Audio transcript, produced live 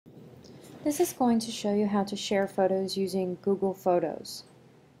This is going to show you how to share photos using Google Photos.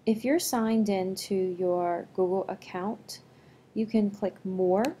 If you're signed in to your Google account, you can click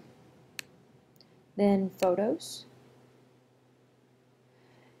More, then Photos.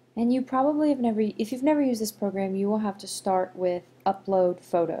 And you probably have never, if you've never used this program, you will have to start with Upload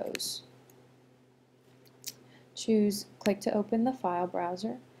Photos. Click to open the file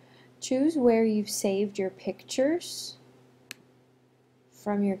browser. Choose where you've saved your pictures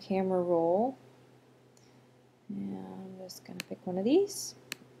from your camera roll. And I'm just going to pick one of these.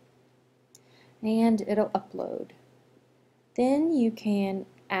 And it'll upload. Then you can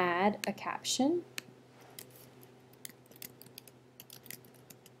add a caption.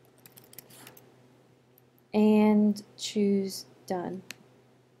 And choose Done.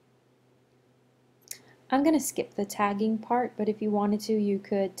 I'm going to skip the tagging part, but if you wanted to, you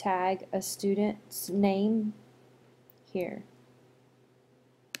could tag a student's name here.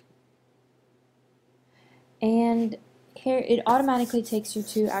 And here it automatically takes you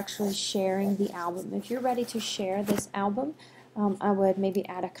to actually sharing the album. If you're ready to share this album, I would maybe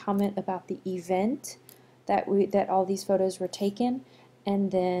add a comment about the event that all these photos were taken,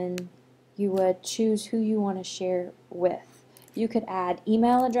 and then you would choose who you want to share with. You could add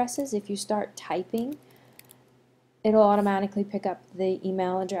email addresses. If you start typing, it'll automatically pick up the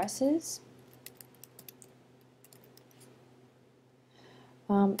email addresses.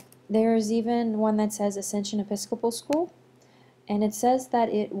 There's even one that says Ascension Episcopal School, and it says that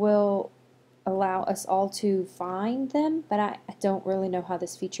it will allow us all to find them, but I don't really know how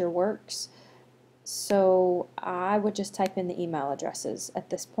this feature works. So I would just type in the email addresses at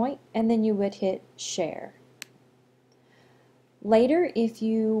this point, and then you would hit share. Later, if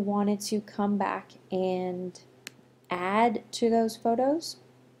you wanted to come back and add to those photos,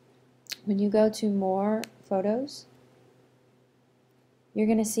 when you go to More Photos, you're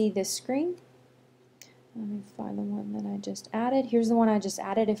going to see this screen. Let me find the one that I just added. Here's the one I just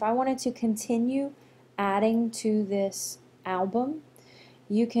added. If I wanted to continue adding to this album,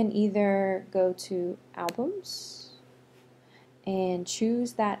 you can either go to Albums and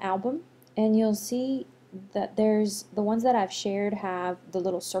choose that album, and you'll see that there's the ones that I've shared have the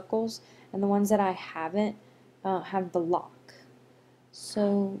little circles, and the ones that I haven't have the lock.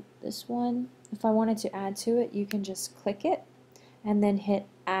 So this one, if I wanted to add to it, you can just click it and then hit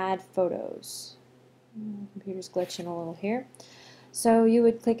Add Photos. Computer's glitching a little here. So you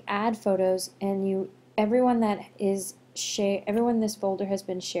would click Add Photos, and everyone this folder has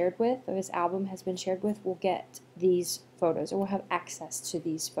been shared with, or this album has been shared with, will get these photos, or will have access to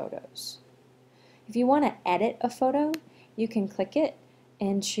these photos. If you want to edit a photo, you can click it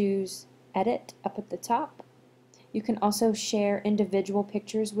and choose Edit up at the top. You can also share individual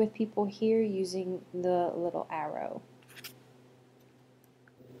pictures with people here using the little arrow.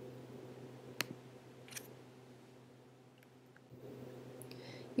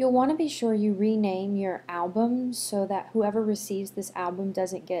 You'll want to be sure you rename your album so that whoever receives this album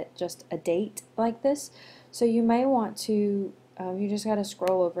doesn't get just a date like this. So you may want to, you just got to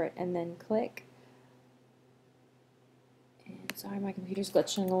scroll over it and then click. And sorry, my computer's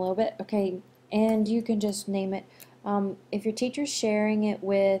glitching a little bit. Okay, and you can just name it. If your teacher's sharing it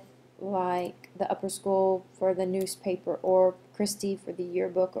with like the upper school for the newspaper, or Christy for the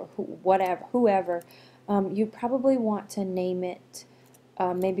yearbook, or whoever, you probably want to name it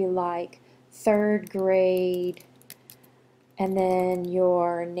maybe like 3rd grade and then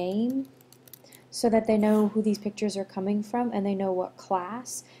your name, so that they know who these pictures are coming from and they know what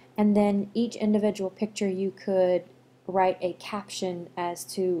class. And then each individual picture you could write a caption as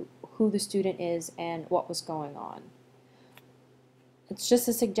to who the student is and what was going on. It's just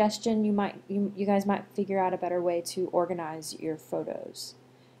a suggestion. You guys might figure out a better way to organize your photos.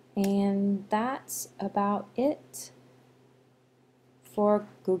 And that's about it for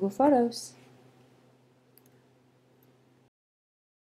Google Photos.